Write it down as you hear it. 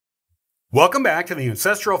Welcome back to the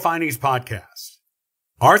Ancestral Findings Podcast.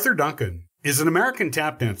 Arthur Duncan is an American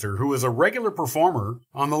tap dancer who was a regular performer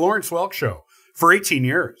on the Lawrence Welk Show for 18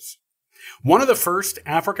 years. One of the first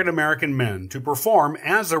African-American men to perform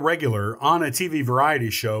as a regular on a TV variety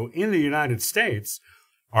show in the United States,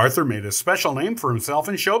 Arthur made a special name for himself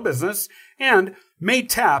in show business and made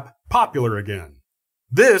tap popular again.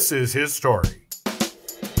 This is his story.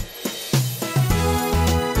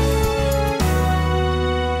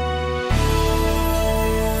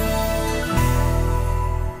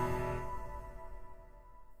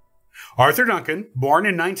 Arthur Duncan, born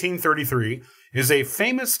in 1933, is a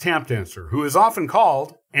famous tap dancer who is often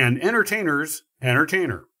called an entertainer's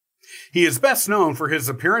entertainer. He is best known for his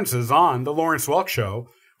appearances on The Lawrence Welk Show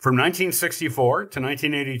from 1964 to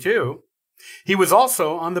 1982. He was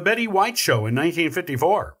also on The Betty White Show in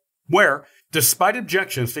 1954, where, despite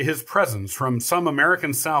objections to his presence from some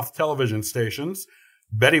American South television stations,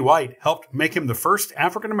 Betty White helped make him the first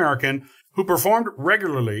African American who performed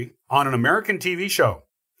regularly on an American TV show.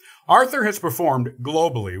 Arthur has performed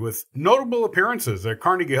globally with notable appearances at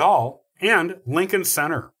Carnegie Hall and Lincoln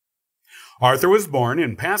Center. Arthur was born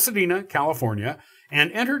in Pasadena, California,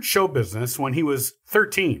 and entered show business when he was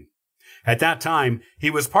 13. At that time,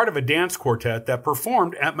 he was part of a dance quartet that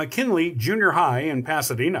performed at McKinley Junior High in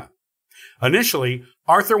Pasadena. Initially,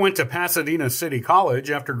 Arthur went to Pasadena City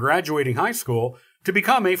College after graduating high school to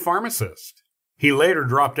become a pharmacist. He later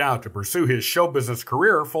dropped out to pursue his show business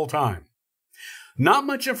career full-time. Not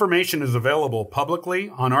much information is available publicly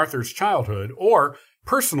on Arthur's childhood or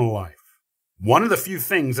personal life. One of the few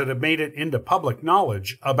things that have made it into public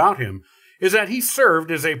knowledge about him is that he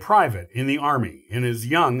served as a private in the Army in his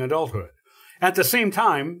young adulthood, at the same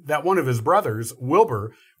time that one of his brothers,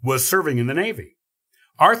 Wilbur, was serving in the Navy.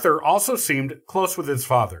 Arthur also seemed close with his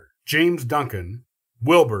father, James Duncan,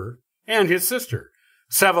 Wilbur, and his sister,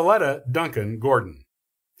 Savaletta Duncan Gordon.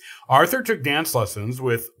 Arthur took dance lessons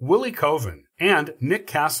with Willie Coven and Nick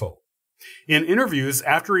Castle. In interviews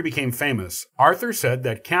after he became famous, Arthur said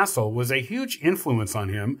that Castle was a huge influence on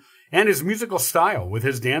him and his musical style with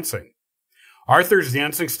his dancing. Arthur's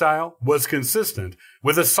dancing style was consistent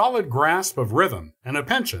with a solid grasp of rhythm and a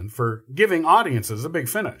penchant for giving audiences a big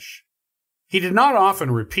finish. He did not often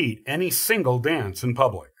repeat any single dance in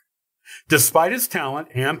public. Despite his talent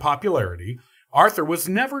and popularity, Arthur was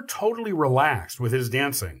never totally relaxed with his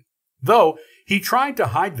dancing, though he tried to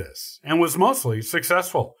hide this and was mostly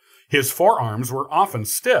successful. His forearms were often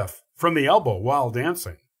stiff from the elbow while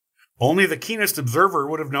dancing. Only the keenest observer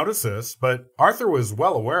would have noticed this, but Arthur was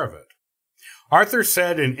well aware of it. Arthur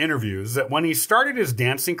said in interviews that when he started his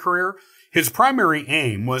dancing career, his primary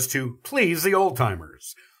aim was to please the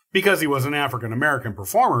old-timers, because he was an African-American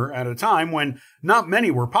performer at a time when not many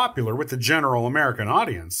were popular with the general American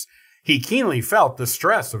audience. He keenly felt the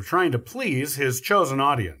stress of trying to please his chosen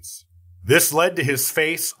audience. This led to his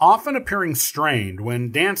face often appearing strained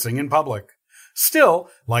when dancing in public. Still,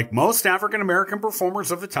 like most African-American performers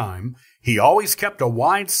of the time, he always kept a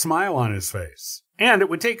wide smile on his face, and it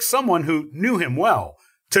would take someone who knew him well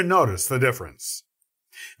to notice the difference.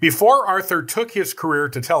 Before Arthur took his career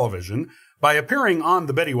to television by appearing on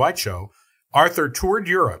The Betty White Show, Arthur toured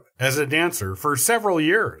Europe as a dancer for several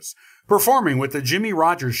years, performing with the Jimmy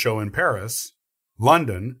Rogers Show in Paris,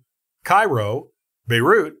 London, Cairo,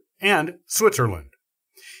 Beirut, and Switzerland.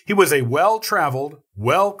 He was a well-traveled,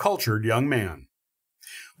 well-cultured young man.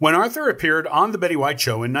 When Arthur appeared on The Betty White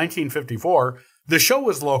Show in 1954, the show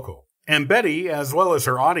was local, and Betty, as well as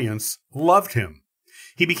her audience, loved him.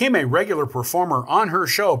 He became a regular performer on her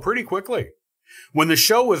show pretty quickly. When the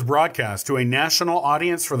show was broadcast to a national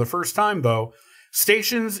audience for the first time, though,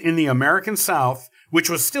 stations in the American South,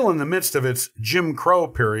 which was still in the midst of its Jim Crow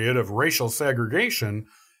period of racial segregation,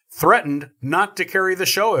 threatened not to carry the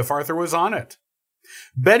show if Arthur was on it.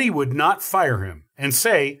 Betty would not fire him and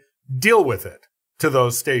say, "Deal with it," to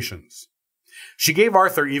those stations. She gave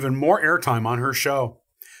Arthur even more airtime on her show.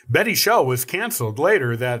 Betty's show was canceled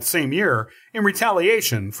later that same year in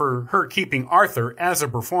retaliation for her keeping Arthur as a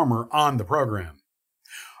performer on the program.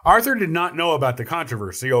 Arthur did not know about the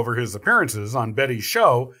controversy over his appearances on Betty's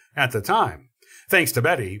show at the time, thanks to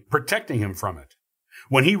Betty protecting him from it.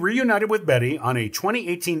 When he reunited with Betty on a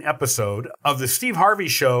 2018 episode of the Steve Harvey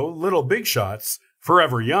show Little Big Shots,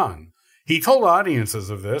 Forever Young, he told audiences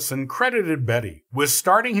of this and credited Betty with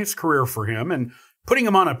starting his career for him and putting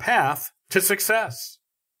him on a path to success.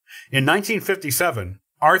 In 1957,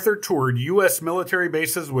 Arthur toured U.S. military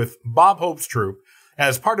bases with Bob Hope's troupe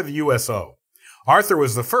as part of the USO. Arthur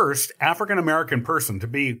was the first African-American person to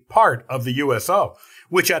be part of the USO,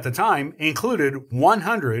 which at the time included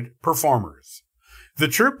 100 performers. The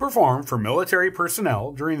troupe performed for military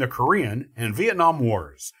personnel during the Korean and Vietnam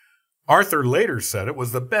Wars. Arthur later said it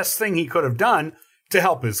was the best thing he could have done to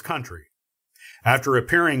help his country. After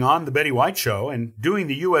appearing on The Betty White Show and doing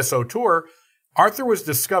the USO tour, Arthur was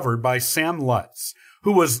discovered by Sam Lutz,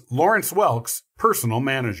 who was Lawrence Welk's personal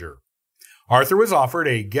manager. Arthur was offered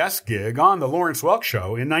a guest gig on The Lawrence Welk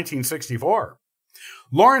Show in 1964.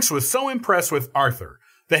 Lawrence was so impressed with Arthur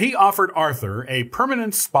that he offered Arthur a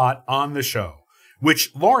permanent spot on the show,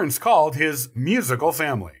 which Lawrence called his musical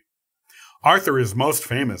family. Arthur is most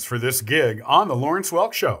famous for this gig on The Lawrence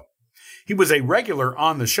Welk Show. He was a regular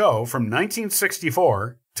on the show from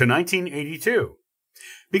 1964 to 1982.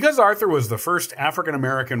 Because Arthur was the first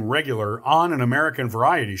African-American regular on an American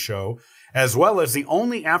variety show, as well as the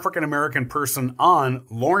only African-American person on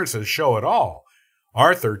Lawrence's show at all,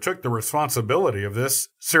 Arthur took the responsibility of this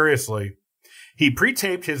seriously. He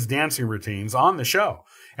pre-taped his dancing routines on the show,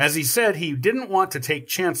 as he said he didn't want to take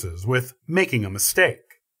chances with making a mistake.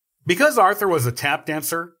 Because Arthur was a tap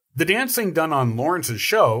dancer, the dancing done on Lawrence's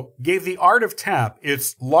show gave the art of tap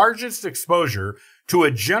its largest exposure to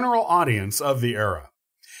a general audience of the era.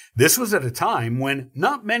 This was at a time when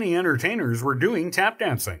not many entertainers were doing tap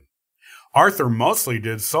dancing. Arthur mostly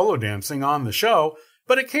did solo dancing on the show,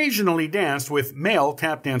 but occasionally danced with male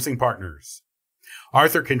tap dancing partners.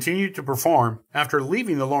 Arthur continued to perform after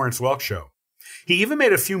leaving the Lawrence Welk Show. He even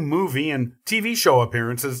made a few movie and TV show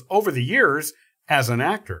appearances over the years as an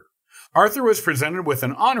actor. Arthur was presented with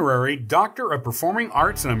an honorary Doctor of Performing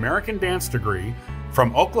Arts and American Dance degree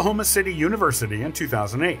from Oklahoma City University in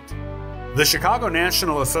 2008. The Chicago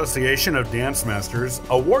National Association of Dance Masters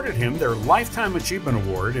awarded him their Lifetime Achievement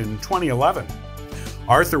Award in 2011.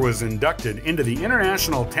 Arthur was inducted into the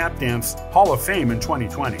International Tap Dance Hall of Fame in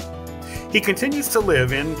 2020. He continues to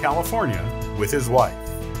live in California with his wife.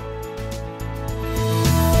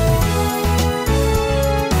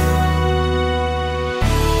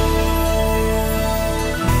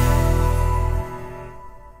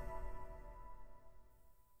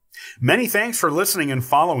 Many thanks for listening and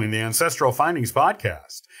following the Ancestral Findings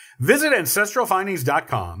podcast. Visit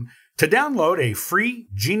ancestralfindings.com to download a free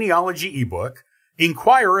genealogy ebook,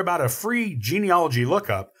 inquire about a free genealogy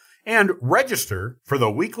lookup, and register for the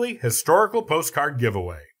weekly historical postcard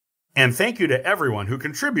giveaway. And thank you to everyone who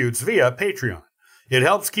contributes via Patreon. It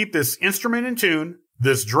helps keep this instrument in tune,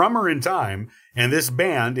 this drummer in time, and this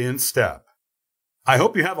band in step. I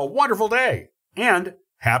hope you have a wonderful day, and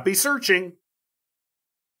happy searching!